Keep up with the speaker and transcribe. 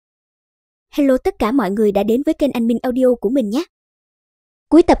Hello tất cả mọi người đã đến với kênh anhminaudio của mình nhé.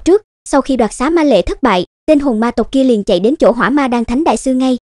 Cuối tập trước, sau khi đoạt xá ma lệ thất bại, tên hồn ma tộc kia liền chạy đến chỗ hỏa ma đan thánh đại sư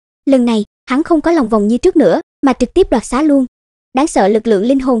ngay. Lần này, hắn không có lòng vòng như trước nữa, mà trực tiếp đoạt xá luôn. Đáng sợ lực lượng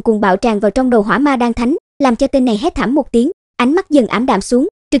linh hồn cùng bạo tràn vào trong đầu hỏa ma đan thánh, làm cho tên này hét thảm một tiếng, ánh mắt dần ảm đạm xuống,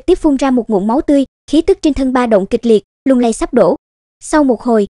 trực tiếp phun ra một ngụm máu tươi, khí tức trên thân ba động kịch liệt, lung lay sắp đổ. Sau một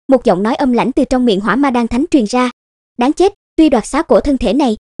hồi, một giọng nói âm lãnh từ trong miệng hỏa ma đan thánh truyền ra. Đáng chết, tuy đoạt xá cổ thân thể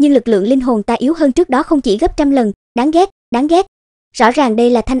này, nhưng lực lượng linh hồn ta yếu hơn trước đó không chỉ gấp trăm lần, đáng ghét, đáng ghét. Rõ ràng đây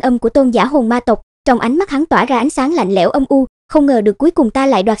là thanh âm của tôn giả hồn ma tộc, trong ánh mắt hắn tỏa ra ánh sáng lạnh lẽo âm u, không ngờ được cuối cùng ta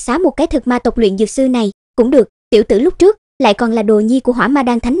lại đoạt xá một cái thực ma tộc luyện dược sư này, cũng được, tiểu tử lúc trước lại còn là đồ nhi của hỏa ma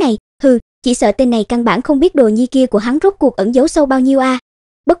đan thánh này, hừ, chỉ sợ tên này căn bản không biết đồ nhi kia của hắn rốt cuộc ẩn giấu sâu bao nhiêu a.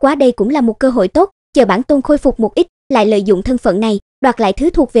 Bất quá đây cũng là một cơ hội tốt, chờ bản tôn khôi phục một ít, lại lợi dụng thân phận này, đoạt lại thứ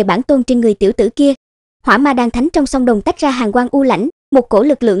thuộc về bản tôn trên người tiểu tử kia. Hỏa ma đan thánh trong song đồng tách ra hàn quang u lãnh, một cổ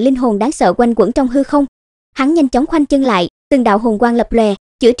lực lượng linh hồn đáng sợ quanh quẩn trong hư không. Hắn nhanh chóng khoanh chân lại, từng đạo hồn quang lập lòe,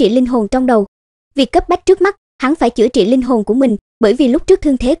 chữa trị linh hồn trong đầu. Việc cấp bách trước mắt, hắn phải chữa trị linh hồn của mình, bởi vì lúc trước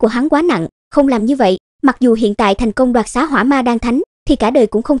thương thế của hắn quá nặng, không làm như vậy, mặc dù hiện tại thành công đoạt xá hỏa ma đan thánh, thì cả đời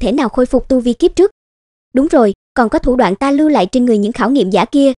cũng không thể nào khôi phục tu vi kiếp trước. Đúng rồi, còn có thủ đoạn ta lưu lại trên người những khảo nghiệm giả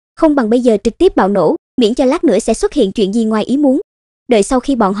kia, không bằng bây giờ trực tiếp bạo nổ, miễn cho lát nữa sẽ xuất hiện chuyện gì ngoài ý muốn. Đợi sau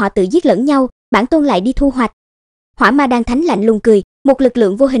khi bọn họ tự giết lẫn nhau, bản tôn lại đi thu hoạch. Hỏa ma đan thánh lạnh lùng cười, một lực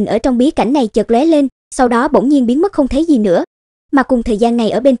lượng vô hình ở trong bí cảnh này chợt lóe lên, sau đó bỗng nhiên biến mất không thấy gì nữa. Mà cùng thời gian này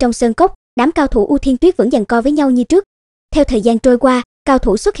ở bên trong sơn cốc, đám cao thủ U Thiên Tuyết vẫn giằng co với nhau như trước. Theo thời gian trôi qua, cao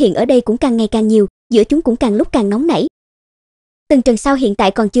thủ xuất hiện ở đây cũng càng ngày càng nhiều, giữa chúng cũng càng lúc càng nóng nảy. Tần Trần sao hiện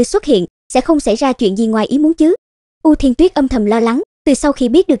tại còn chưa xuất hiện, sẽ không xảy ra chuyện gì ngoài ý muốn chứ? U Thiên Tuyết âm thầm lo lắng, từ sau khi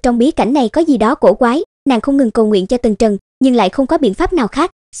biết được trong bí cảnh này có gì đó cổ quái, nàng không ngừng cầu nguyện cho Tần Trần, nhưng lại không có biện pháp nào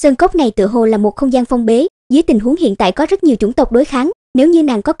khác. Sơn cốc này tựa hồ là một không gian phong bế, dưới tình huống hiện tại có rất nhiều chủng tộc đối kháng, nếu như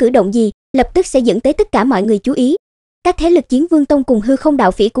nàng có cử động gì, lập tức sẽ dẫn tới tất cả mọi người chú ý. Các thế lực Chiến Vương Tông cùng Hư Không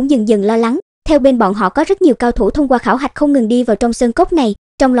Đạo Phỉ cũng dần dần lo lắng, theo bên bọn họ có rất nhiều cao thủ thông qua khảo hạch không ngừng đi vào trong sơn cốc này,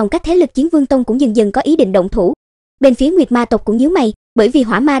 trong lòng các thế lực Chiến Vương Tông cũng dần dần có ý định động thủ. Bên phía Nguyệt Ma tộc cũng nhíu mày, bởi vì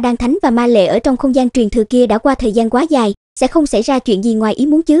hỏa ma đan thánh và ma lệ ở trong không gian truyền thừa kia đã qua thời gian quá dài, sẽ không xảy ra chuyện gì ngoài ý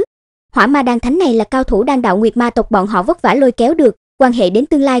muốn chứ. Hỏa ma đan thánh này là cao thủ đan đạo Nguyệt Ma tộc bọn họ vất vả lôi kéo được, quan hệ đến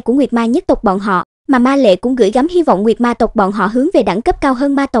tương lai của Nguyệt Ma nhất tộc bọn họ, mà ma lệ cũng gửi gắm hy vọng Nguyệt Ma tộc bọn họ hướng về đẳng cấp cao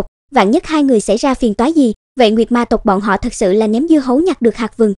hơn ma tộc, vạn nhất hai người xảy ra phiền toái gì, vậy Nguyệt Ma tộc bọn họ thật sự là ném dưa hấu nhặt được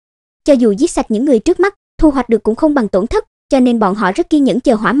hạt vừng. Cho dù giết sạch những người trước mắt, thu hoạch được cũng không bằng tổn thất, cho nên bọn họ rất kiên nhẫn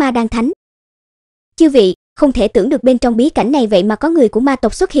chờ hỏa ma đan thánh. Chư vị, không thể tưởng được bên trong bí cảnh này vậy mà có người của ma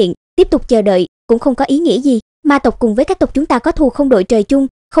tộc xuất hiện, tiếp tục chờ đợi cũng không có ý nghĩa gì, ma tộc cùng với các tộc chúng ta có thù không đội trời chung,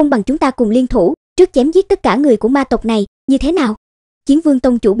 không bằng chúng ta cùng liên thủ, trước chém giết tất cả người của ma tộc này, như thế nào? Chiến Vương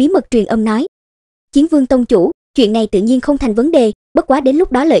tông chủ bí mật truyền âm nói. Chiến Vương tông chủ, chuyện này tự nhiên không thành vấn đề, bất quá đến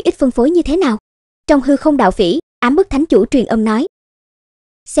lúc đó lợi ích phân phối như thế nào? Trong Hư Không Đạo Phỉ, Ám Bức Thánh chủ truyền âm nói.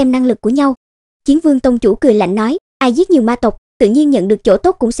 Xem năng lực của nhau. Chiến Vương tông chủ cười lạnh nói, ai giết nhiều ma tộc, tự nhiên nhận được chỗ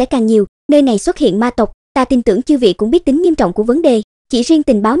tốt cũng sẽ càng nhiều, nơi này xuất hiện ma tộc, ta tin tưởng chư vị cũng biết tính nghiêm trọng của vấn đề, chỉ riêng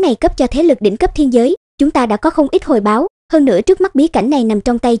tình báo này cấp cho thế lực đỉnh cấp thiên giới, chúng ta đã có không ít hồi báo, hơn nữa trước mắt bí cảnh này nằm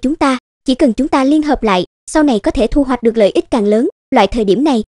trong tay chúng ta, chỉ cần chúng ta liên hợp lại, sau này có thể thu hoạch được lợi ích càng lớn, loại thời điểm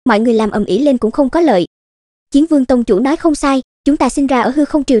này, mọi người làm ầm ĩ lên cũng không có lợi. Chiến Vương tông chủ nói không sai, chúng ta sinh ra ở hư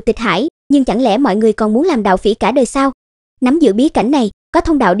không triều tịch hải, nhưng chẳng lẽ mọi người còn muốn làm đạo phỉ cả đời sao? Nắm giữ bí cảnh này, có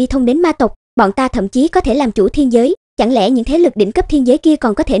thông đạo đi thông đến ma tộc, bọn ta thậm chí có thể làm chủ thiên giới, chẳng lẽ những thế lực đỉnh cấp thiên giới kia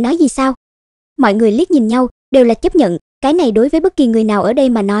còn có thể nói gì sao? Mọi người liếc nhìn nhau, đều là chấp nhận, cái này đối với bất kỳ người nào ở đây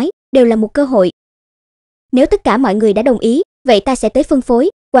mà nói, đều là một cơ hội. Nếu tất cả mọi người đã đồng ý, vậy ta sẽ tới phân phối,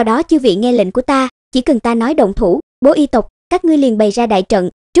 qua đó chư vị nghe lệnh của ta, chỉ cần ta nói động thủ, bố y tộc, các ngươi liền bày ra đại trận,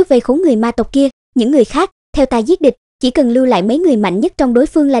 trước vây khốn người ma tộc kia, những người khác, theo ta giết địch, chỉ cần lưu lại mấy người mạnh nhất trong đối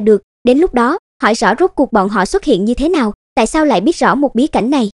phương là được, đến lúc đó, hỏi rõ rốt cuộc bọn họ xuất hiện như thế nào, tại sao lại biết rõ một bí cảnh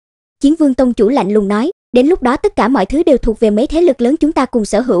này. Chiến Vương tông chủ lạnh lùng nói, đến lúc đó tất cả mọi thứ đều thuộc về mấy thế lực lớn chúng ta cùng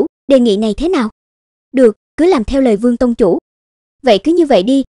sở hữu, đề nghị này thế nào? Được, cứ làm theo lời Vương tông chủ. Vậy cứ như vậy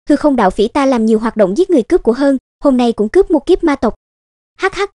đi, Hư Không Đạo Phỉ ta làm nhiều hoạt động giết người cướp của hơn, hôm nay cũng cướp một kiếp ma tộc.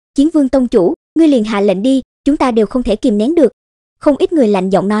 Hắc hắc, Chiến Vương tông chủ, ngươi liền hạ lệnh đi, chúng ta đều không thể kìm nén được. Không ít người lạnh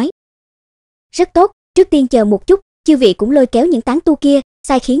giọng nói. Rất tốt, trước tiên chờ một chút, chư vị cũng lôi kéo những tán tu kia,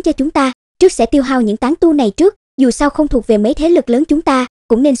 sai khiến cho chúng ta, trước sẽ tiêu hao những tán tu này trước, dù sao không thuộc về mấy thế lực lớn chúng ta,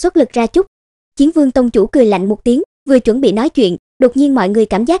 cũng nên xuất lực ra chút. Chiến Vương tông chủ cười lạnh một tiếng, vừa chuẩn bị nói chuyện, đột nhiên mọi người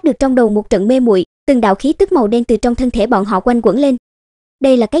cảm giác được trong đầu một trận mê muội, từng đạo khí tức màu đen từ trong thân thể bọn họ quanh quẩn lên.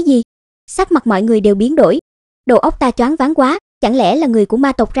 Đây là cái gì? Sắc mặt mọi người đều biến đổi. Đầu óc ta choáng váng quá, chẳng lẽ là người của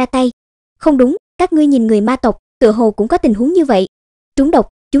ma tộc ra tay? Không đúng, các ngươi nhìn người ma tộc, tựa hồ cũng có tình huống như vậy. Trúng độc,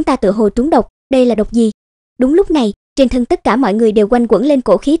 chúng ta tựa hồ trúng độc, đây là độc gì? Đúng lúc này, trên thân tất cả mọi người đều quanh quẩn lên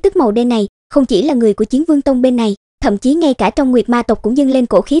cổ khí tức màu đen này, Không chỉ là người của Chiến Vương Tông bên này, thậm chí ngay cả trong Nguyệt Ma tộc cũng dâng lên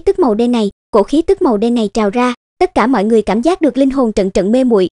cổ khí tức màu đen này. Cổ khí tức màu đen này trào ra, tất cả mọi người cảm giác được linh hồn trận trận mê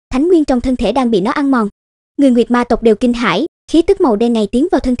muội, thánh nguyên trong thân thể đang bị nó ăn mòn. Người Nguyệt Ma tộc đều kinh hãi, khí tức màu đen này tiến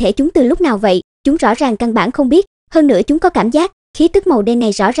vào thân thể chúng từ lúc nào vậy? Chúng rõ ràng căn bản không biết, hơn nữa chúng có cảm giác, khí tức màu đen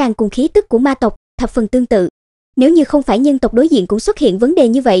này rõ ràng cùng khí tức của ma tộc, thập phần tương tự. Nếu như không phải nhân tộc đối diện cũng xuất hiện vấn đề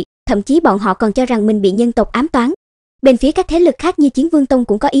như vậy, thậm chí bọn họ còn cho rằng mình bị nhân tộc ám toán. Bên phía các thế lực khác như Chiến Vương Tông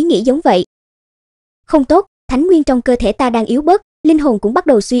cũng có ý nghĩ giống vậy. Không tốt, thánh nguyên trong cơ thể ta đang yếu bớt, linh hồn cũng bắt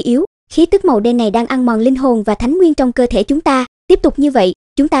đầu suy yếu, khí tức màu đen này đang ăn mòn linh hồn và thánh nguyên trong cơ thể chúng ta, tiếp tục như vậy,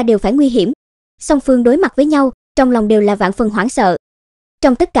 chúng ta đều phải nguy hiểm. Song phương đối mặt với nhau, trong lòng đều là vạn phần hoảng sợ.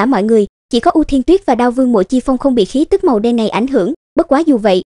 Trong tất cả mọi người, chỉ có U Thiên Tuyết và Đao Vương Mộ Chi Phong không bị khí tức màu đen này ảnh hưởng, bất quá dù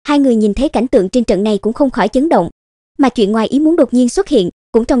vậy, hai người nhìn thấy cảnh tượng trên trận này cũng không khỏi chấn động. Mà chuyện ngoài ý muốn đột nhiên xuất hiện,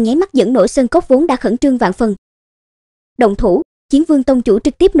 cũng trong nháy mắt dẫn nổ sơn cốc vốn đã khẩn trương vạn phần. Động thủ, Chiến Vương Tông chủ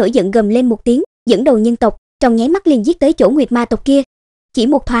trực tiếp nổi giận gầm lên một tiếng, dẫn đầu nhân tộc, trong nháy mắt liền giết tới chỗ Nguyệt Ma tộc kia. Chỉ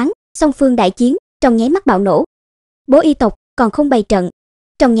một thoáng, song phương đại chiến, trong nháy mắt bạo nổ. Bố Y tộc còn không bày trận.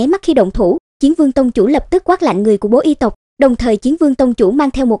 Trong nháy mắt khi động thủ, Chiến Vương Tông chủ lập tức quát lạnh người của Bố Y tộc, đồng thời Chiến Vương Tông chủ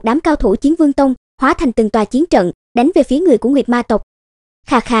mang theo một đám cao thủ Chiến Vương Tông, hóa thành từng tòa chiến trận, đánh về phía người của Nguyệt Ma tộc.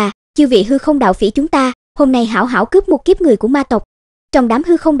 Khà khà, chư vị hư không đạo phỉ chúng ta, hôm nay hảo hảo cướp một kiếp người của ma tộc. Trong đám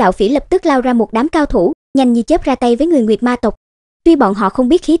hư không đạo phỉ lập tức lao ra một đám cao thủ, nhanh như chớp ra tay với người Nguyệt Ma tộc. Tuy bọn họ không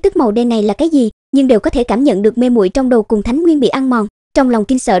biết khí tức màu đen này là cái gì, nhưng đều có thể cảm nhận được mê muội trong đầu cùng thánh nguyên bị ăn mòn, trong lòng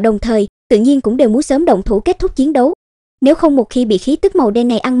kinh sợ đồng thời, tự nhiên cũng đều muốn sớm động thủ kết thúc chiến đấu. Nếu không một khi bị khí tức màu đen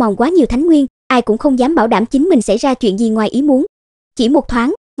này ăn mòn quá nhiều thánh nguyên, ai cũng không dám bảo đảm chính mình xảy ra chuyện gì ngoài ý muốn. Chỉ một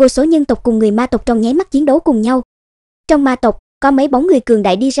thoáng, vô số nhân tộc cùng người ma tộc trong nháy mắt chiến đấu cùng nhau. Trong ma tộc, có mấy bóng người cường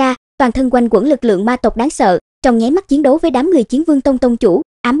đại đi ra, toàn thân quanh quẩn lực lượng ma tộc đáng sợ, trong nháy mắt chiến đấu với đám người Chiến Vương Tông tông chủ,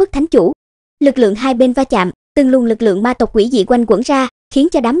 ám bức thánh chủ. Lực lượng hai bên va chạm, từng luồng lực lượng ma tộc quỷ dị quanh quẩn ra, khiến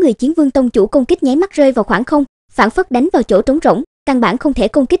cho đám người Chiến Vương Tông chủ công kích nháy mắt rơi vào khoảng không, phản phất đánh vào chỗ trống rỗng, căn bản không thể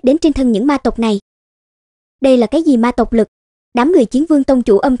công kích đến trên thân những ma tộc này. Đây là cái gì ma tộc lực? Đám người Chiến Vương Tông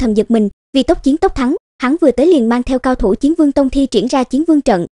chủ âm thầm giật mình, vì tốc chiến tốc thắng, hắn vừa tới liền mang theo cao thủ Chiến Vương Tông thi triển ra Chiến Vương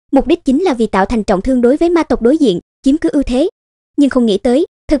trận, mục đích chính là vì tạo thành trọng thương đối với ma tộc đối diện, chiếm cứ ưu thế. Nhưng không nghĩ tới,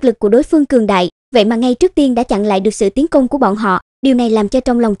 thực lực của đối phương cường đại, vậy mà ngay trước tiên đã chặn lại được sự tiến công của bọn họ, điều này làm cho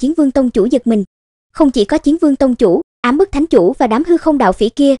trong lòng Chiến Vương Tông chủ giật mình. Không chỉ có Chiến Vương Tông chủ, ám bức thánh chủ và đám hư không đạo phỉ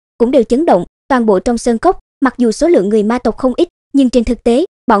kia cũng đều chấn động, toàn bộ trong sơn cốc, mặc dù số lượng người ma tộc không ít, nhưng trên thực tế,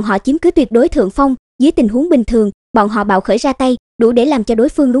 bọn họ chiếm cứ tuyệt đối thượng phong, dưới tình huống bình thường, bọn họ bạo khởi ra tay, đủ để làm cho đối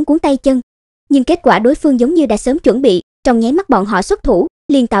phương luống cuống tay chân. Nhưng kết quả đối phương giống như đã sớm chuẩn bị, trong nháy mắt bọn họ xuất thủ,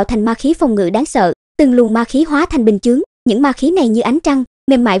 liền tạo thành ma khí phòng ngự đáng sợ, từng luồng ma khí hóa thành bình chướng, những ma khí này như ánh trăng,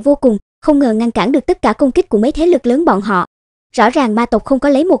 mềm mại vô cùng, không ngờ ngăn cản được tất cả công kích của mấy thế lực lớn bọn họ. Rõ ràng ma tộc không có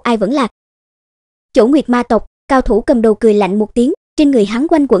lấy một ai vẫn lạc. Chỗ Nguyệt Ma tộc, cao thủ cầm đầu cười lạnh một tiếng, trên người hắn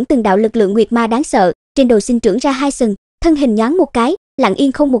quanh quẩn từng đạo lực lượng Nguyệt Ma đáng sợ, trên đầu sinh trưởng ra hai sừng, thân hình nhoáng một cái, lặng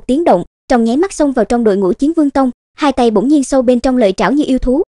yên không một tiếng động, trong nháy mắt xông vào trong đội ngũ Chiến Vương Tông, hai tay bỗng nhiên sâu bên trong lợi trảo như yêu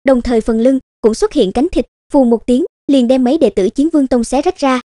thú, đồng thời phần lưng cũng xuất hiện cánh thịt, phù một tiếng, liền đem mấy đệ tử Chiến Vương Tông xé rách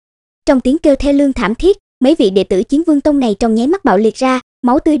ra. Trong tiếng kêu thê lương thảm thiết, mấy vị đệ tử Chiến Vương Tông này trong nháy mắt bạo liệt ra,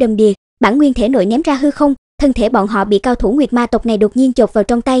 máu tươi đầm đìa, bản nguyên thể nội ném ra hư không, thân thể bọn họ bị cao thủ Nguyệt Ma tộc này đột nhiên chộp vào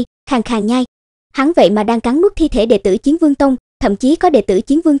trong tay, khàn khàn nhai. Hắn vậy mà đang cắn nuốt thi thể đệ tử Chiến Vương Tông, thậm chí có đệ tử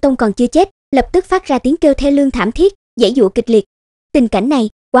Chiến Vương Tông còn chưa chết, lập tức phát ra tiếng kêu thê lương thảm thiết, giãy giụa kịch liệt. Tình cảnh này,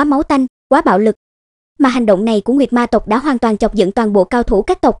 quá máu tanh, quá bạo lực. Mà hành động này của Nguyệt Ma tộc đã hoàn toàn chọc giận toàn bộ cao thủ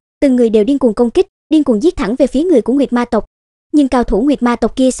các tộc, từng người đều điên cuồng công kích, điên cuồng giết thẳng về phía người của Nguyệt Ma tộc. Nhưng cao thủ Nguyệt Ma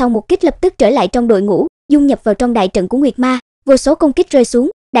tộc kia sau một kích lập tức trở lại trong đội ngũ, dung nhập vào trong đại trận của Nguyệt Ma, vô số công kích rơi xuống,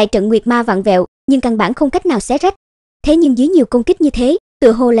 đại trận Nguyệt Ma vặn vẹo, nhưng căn bản không cách nào xé rách. Thế nhưng dưới nhiều công kích như thế,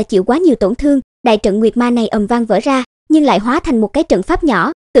 tựa hồ là chịu quá nhiều tổn thương, đại trận Nguyệt Ma này ầm vang vỡ ra, nhưng lại hóa thành một cái trận pháp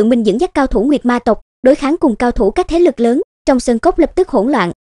nhỏ, tự mình dẫn dắt cao thủ Nguyệt Ma tộc đối kháng cùng cao thủ các thế lực lớn, trong sơn cốc lập tức hỗn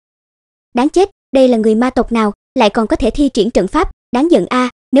loạn. Đáng chết, đây là người ma tộc nào, lại còn có thể thi triển trận pháp, đáng giận a,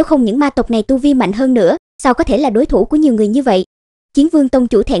 nếu không những ma tộc này tu vi mạnh hơn nữa, sao có thể là đối thủ của nhiều người như vậy. Chiến Vương Tông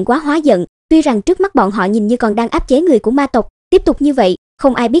chủ thẹn quá hóa giận, tuy rằng trước mắt bọn họ nhìn như còn đang áp chế người của ma tộc, tiếp tục như vậy,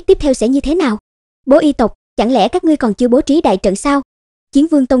 không ai biết tiếp theo sẽ như thế nào. Bố Y tộc, chẳng lẽ các ngươi còn chưa bố trí đại trận sao? Chiến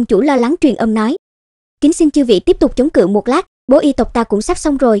Vương Tông chủ lo lắng truyền âm nói. Kính xin chư vị tiếp tục chống cự một lát, Bố Y tộc ta cũng sắp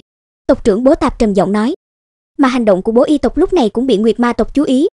xong rồi. Tộc trưởng Bố Tạp trầm giọng nói. Mà hành động của Bố Y tộc lúc này cũng bị Nguyệt Ma tộc chú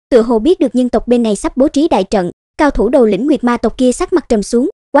ý, tựa hồ biết được nhân tộc bên này sắp bố trí đại trận, cao thủ đầu lĩnh Nguyệt Ma tộc kia sắc mặt trầm xuống,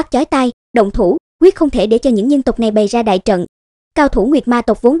 quát chói tai, động thủ, quyết không thể để cho những nhân tộc này bày ra đại trận. Cao thủ Nguyệt Ma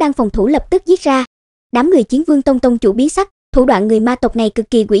tộc vốn đang phòng thủ lập tức giết ra. Đám người Chiến Vương Tông tông chủ biến sắc, thủ đoạn người ma tộc này cực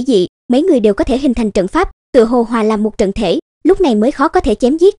kỳ quỷ dị, mấy người đều có thể hình thành trận pháp, tựa hồ hòa làm một trận thể, lúc này mới khó có thể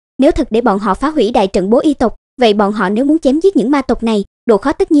chém giết, nếu thật để bọn họ phá hủy đại trận Bố Y tộc, vậy bọn họ nếu muốn chém giết những ma tộc này, độ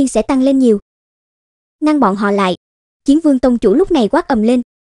khó tất nhiên sẽ tăng lên nhiều. Ngăn bọn họ lại. Chiến Vương tông chủ lúc này quát ầm lên.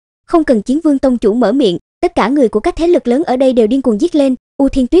 Không cần Chiến Vương tông chủ mở miệng, tất cả người của các thế lực lớn ở đây đều điên cuồng giết lên, U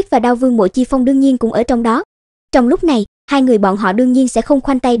Thiên Tuyết và Đao Vương Mộ Chi Phong đương nhiên cũng ở trong đó. Trong lúc này, hai người bọn họ đương nhiên sẽ không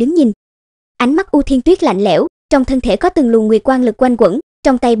khoanh tay đứng nhìn. Ánh mắt U Thiên Tuyết lạnh lẽo, trong thân thể có từng luồng nguyệt quang lực quanh quẩn,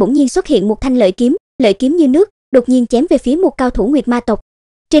 trong tay bỗng nhiên xuất hiện một thanh lợi kiếm như nước, đột nhiên chém về phía một cao thủ Nguyệt Ma tộc.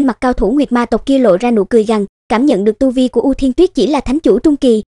 Trên mặt cao thủ Nguyệt Ma tộc kia lộ ra nụ cười gằn, cảm nhận được tu vi của U Thiên Tuyết chỉ là thánh chủ trung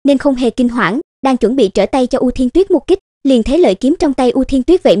kỳ, nên không hề kinh hoảng, đang chuẩn bị trở tay cho U Thiên Tuyết một kích, liền thấy lợi kiếm trong tay U Thiên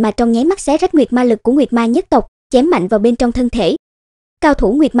Tuyết vậy mà trong nháy mắt xé rách nguyệt ma lực của Nguyệt Ma nhất tộc, chém mạnh vào bên trong thân thể. Cao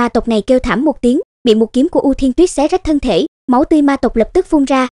thủ Nguyệt Ma tộc này kêu thảm một tiếng, bị một kiếm của U Thiên Tuyết xé rách thân thể, máu tươi ma tộc lập tức phun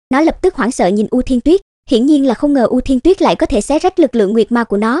ra, nó lập tức hoảng sợ nhìn U Thiên Tuyết, hiển nhiên là không ngờ U Thiên Tuyết lại có thể xé rách lực lượng nguyệt ma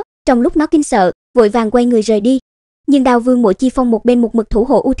của nó, trong lúc nó kinh sợ, vội vàng quay người rời đi. Nhưng Đao Vương Mộ Chi Phong một bên một mực thủ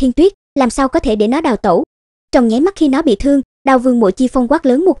hộ U Thiên Tuyết, làm sao có thể để nó đào tẩu. Trong nháy mắt khi nó bị thương, Đao Vương Mộ Chi Phong quát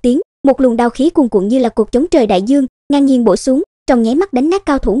lớn một tiếng, một luồng đao khí cuồn cuộn như là cột chống trời đại dương, ngang nhiên bổ xuống, trong nháy mắt đánh nát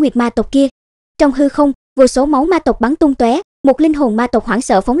cao thủ Nguyệt Ma tộc kia. Trong hư không, vô số máu ma tộc bắn tung tóe, một linh hồn ma tộc hoảng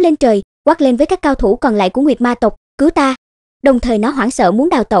sợ phóng lên trời, quát lên với các cao thủ còn lại của Nguyệt Ma tộc, "Cứu ta!" Đồng thời nó hoảng sợ muốn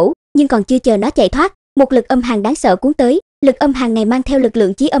đào tẩu, nhưng còn chưa chờ nó chạy thoát, một lực âm hàn đáng sợ cuốn tới, lực âm hàn này mang theo lực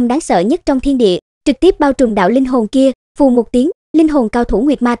lượng chí âm đáng sợ nhất trong thiên địa, trực tiếp bao trùm đạo linh hồn kia, phù một tiếng, linh hồn cao thủ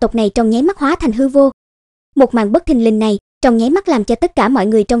Nguyệt Ma tộc này trong nháy mắt hóa thành hư vô. Một màn bất thình lình này, trong nháy mắt làm cho tất cả mọi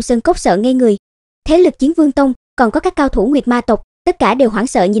người trong sơn cốc sợ ngây người. Thế lực Chiến Vương tông, còn có các cao thủ Nguyệt Ma tộc, tất cả đều hoảng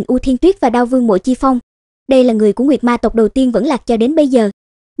sợ nhìn U Thiên Tuyết và Đao Vương Mộ Chi Phong. Đây là người của Nguyệt Ma tộc đầu tiên vẫn lạc cho đến bây giờ.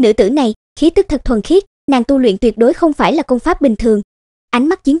 Nữ tử này, khí tức thật thuần khiết, nàng tu luyện tuyệt đối không phải là công pháp bình thường. Ánh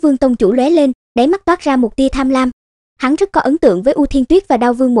mắt Chiến Vương tông chủ lóe lên, đáy mắt toát ra một tia tham lam. Hắn rất có ấn tượng với U Thiên Tuyết và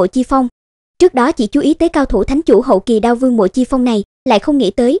Đao Vương Mộ Chi Phong. Trước đó chỉ chú ý tới cao thủ thánh chủ hậu kỳ Đao Vương Mộ Chi Phong này, lại không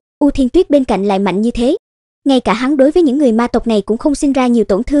nghĩ tới U Thiên Tuyết bên cạnh lại mạnh như thế. Ngay cả hắn đối với những người ma tộc này cũng không sinh ra nhiều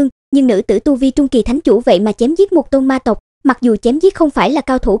tổn thương, nhưng nữ tử tu vi trung kỳ thánh chủ vậy mà chém giết một tôn ma tộc, mặc dù chém giết không phải là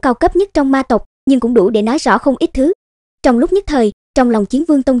cao thủ cao cấp nhất trong ma tộc, nhưng cũng đủ để nói rõ không ít thứ. Trong lúc nhất thời, trong lòng Chiến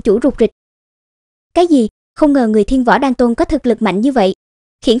Vương tông chủ rục rịch. Cái gì? Không ngờ người Thiên Võ Đan Tôn có thực lực mạnh như vậy.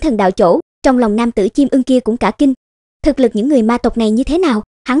 Khiển Thần đạo chỗ, trong lòng nam tử chim ưng kia cũng cả kinh. Thực lực những người ma tộc này như thế nào,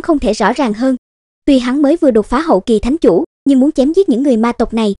 hắn không thể rõ ràng hơn. Tuy hắn mới vừa đột phá hậu kỳ thánh chủ, nhưng muốn chém giết những người ma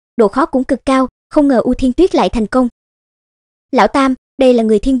tộc này, độ khó cũng cực cao, không ngờ U Thiên Tuyết lại thành công. Lão Tam, đây là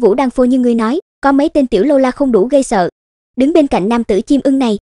người Thiên Vũ Đan Phô như ngươi nói, có mấy tên tiểu lâu la không đủ gây sợ. Đứng bên cạnh nam tử chim ưng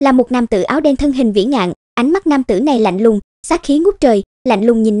này, là một nam tử áo đen thân hình vĩ ngạn, ánh mắt nam tử này lạnh lùng, sát khí ngút trời, lạnh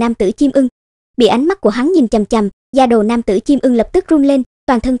lùng nhìn nam tử chim ưng. Bị ánh mắt của hắn nhìn chằm chằm, da đầu nam tử chim ưng lập tức run lên,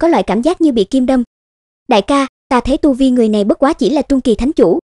 toàn thân có loại cảm giác như bị kim đâm. Đại ca, ta thấy tu vi người này bất quá chỉ là trung kỳ thánh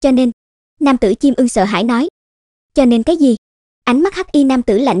chủ, cho nên... Nam tử chim ưng sợ hãi nói. Cho nên cái gì? Ánh mắt hắc y nam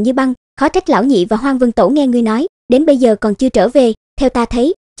tử lạnh như băng, khó trách lão nhị và Hoang Vân Tẩu nghe ngươi nói, đến bây giờ còn chưa trở về, theo ta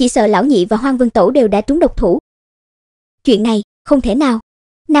thấy, chỉ sợ lão nhị và Hoang Vân Tẩu đều đã trúng độc thủ. Chuyện này, không thể nào.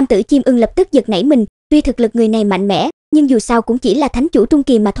 Nam tử chim ưng lập tức giật nảy mình, tuy thực lực người này mạnh mẽ, nhưng dù sao cũng chỉ là thánh chủ trung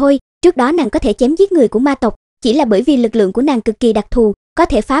kỳ mà thôi, trước đó nàng có thể chém giết người của ma tộc, chỉ là bởi vì lực lượng của nàng cực kỳ đặc thù, có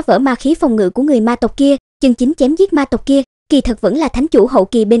thể phá vỡ ma khí phòng ngự của người ma tộc kia, chân chính chém giết ma tộc kia, kỳ thật vẫn là thánh chủ hậu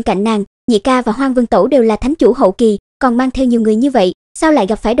kỳ bên cạnh nàng, nhị ca và Hoang Vân Tẩu đều là thánh chủ hậu kỳ, còn mang theo nhiều người như vậy, sao lại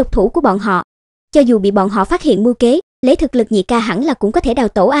gặp phải độc thủ của bọn họ? Cho dù bị bọn họ phát hiện mưu kế, lấy thực lực nhị ca hẳn là cũng có thể đào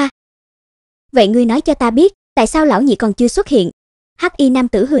tẩu a. Vậy ngươi nói cho ta biết, tại sao lão nhị còn chưa xuất hiện? Hắc y nam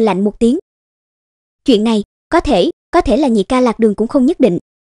tử hừ lạnh một tiếng. Chuyện này, có thể là nhị ca lạc đường cũng không nhất định.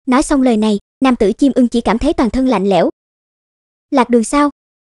 Nói xong lời này, nam tử chim ưng chỉ cảm thấy toàn thân lạnh lẽo. Lạc đường sao?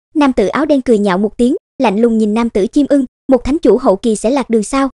 Nam tử áo đen cười nhạo một tiếng, lạnh lùng nhìn nam tử chim ưng, một thánh chủ hậu kỳ sẽ lạc đường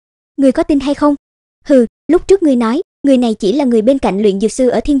sao? Ngươi có tin hay không? Hừ, lúc trước ngươi nói, người này chỉ là người bên cạnh luyện dược sư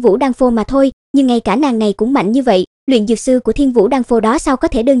ở Thiên Vũ Đan Phô mà thôi, nhưng ngay cả nàng này cũng mạnh như vậy, luyện dược sư của Thiên Vũ Đan Phô đó sao có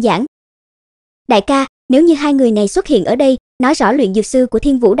thể đơn giản? Đại ca, nếu như hai người này xuất hiện ở đây, nói rõ luyện dược sư của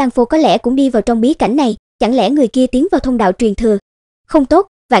Thiên Vũ Đan Phô có lẽ cũng đi vào trong bí cảnh này, chẳng lẽ người kia tiến vào thông đạo truyền thừa? Không tốt,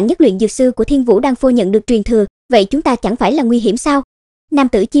 vạn nhất luyện dược sư của Thiên Vũ Đan Phô nhận được truyền thừa, vậy chúng ta chẳng phải là nguy hiểm sao? Nam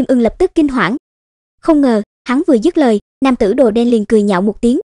tử chim ưng lập tức kinh hoảng. Không ngờ, hắn vừa dứt lời, nam tử đồ đen liền cười nhạo một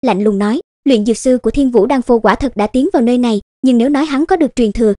tiếng, lạnh lùng nói, luyện dược sư của Thiên Vũ Đan Phô quả thật đã tiến vào nơi này, nhưng nếu nói hắn có được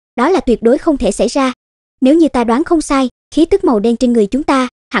truyền thừa, đó là tuyệt đối không thể xảy ra. Nếu như ta đoán không sai, khí tức màu đen trên người chúng ta,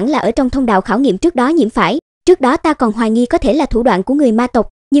 hẳn là ở trong thông đạo khảo nghiệm trước đó nhiễm phải. Trước đó ta còn hoài nghi có thể là thủ đoạn của người ma tộc,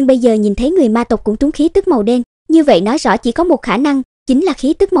 nhưng bây giờ nhìn thấy người ma tộc cũng trúng khí tức màu đen, như vậy nói rõ chỉ có một khả năng, chính là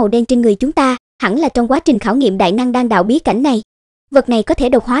khí tức màu đen trên người chúng ta, hẳn là trong quá trình khảo nghiệm đại năng đan đạo bí cảnh này. Vật này có thể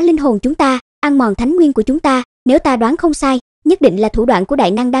độc hóa linh hồn chúng ta, ăn mòn thánh nguyên của chúng ta, nếu ta đoán không sai, nhất định là thủ đoạn của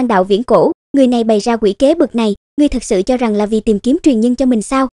đại năng đan đạo viễn cổ, người này bày ra quỷ kế bực này, ngươi thật sự cho rằng là vì tìm kiếm truyền nhân cho mình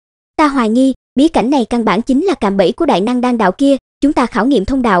sao? Ta hoài nghi, bí cảnh này căn bản chính là cạm bẫy của đại năng đan đạo kia, chúng ta khảo nghiệm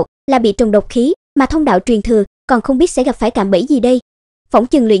thông đạo là bị trồng độc khí, mà thông đạo truyền thừa còn không biết sẽ gặp phải cạm bẫy gì đây. Phỏng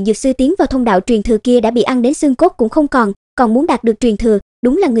chừng luyện dược sư tiến vào thông đạo truyền thừa kia đã bị ăn đến xương cốt cũng không còn muốn đạt được truyền thừa,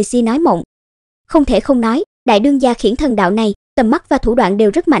 đúng là người si nói mộng. Không thể không nói, đại đương gia khiển thần đạo này, tầm mắt và thủ đoạn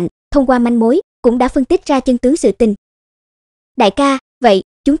đều rất mạnh, thông qua manh mối, cũng đã phân tích ra chân tướng sự tình. Đại ca, vậy,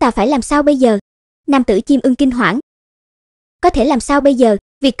 chúng ta phải làm sao bây giờ? Nam tử chim ưng kinh hoảng. Có thể làm sao bây giờ,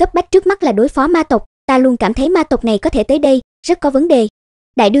 việc cấp bách trước mắt là đối phó ma tộc, ta luôn cảm thấy ma tộc này có thể tới đây, rất có vấn đề.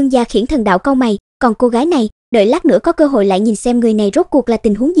 Đại đương gia khiển thần đạo cau mày, còn cô gái này, đợi lát nữa có cơ hội lại nhìn xem người này rốt cuộc là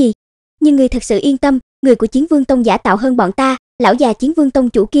tình huống gì. Nhưng người thật sự yên tâm, người của Chiến Vương Tông giả tạo hơn bọn ta, lão già Chiến Vương Tông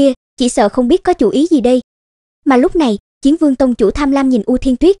chủ kia, chỉ sợ không biết có chủ ý gì đây. Mà lúc này, Chiến Vương Tông chủ tham lam nhìn U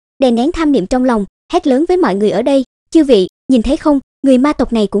Thiên Tuyết, đè nén tham niệm trong lòng, hét lớn với mọi người ở đây, chư vị, nhìn thấy không, người ma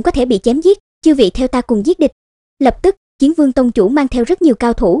tộc này cũng có thể bị chém giết, chư vị theo ta cùng giết địch. Lập tức, Chiến Vương Tông chủ mang theo rất nhiều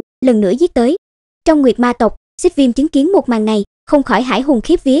cao thủ, lần nữa giết tới. Trong Nguyệt Ma tộc, Xích Viêm chứng kiến một màn này, không khỏi hải hùng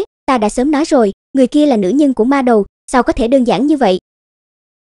khiếp vía, ta đã sớm nói rồi, người kia là nữ nhân của ma đầu, sao có thể đơn giản như vậy.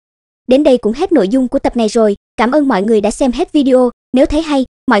 Đến đây cũng hết nội dung của tập này rồi, cảm ơn mọi người đã xem hết video, nếu thấy hay,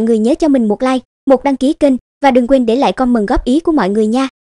 mọi người nhớ cho mình một like, một đăng ký kênh và đừng quên để lại comment góp ý của mọi người nha.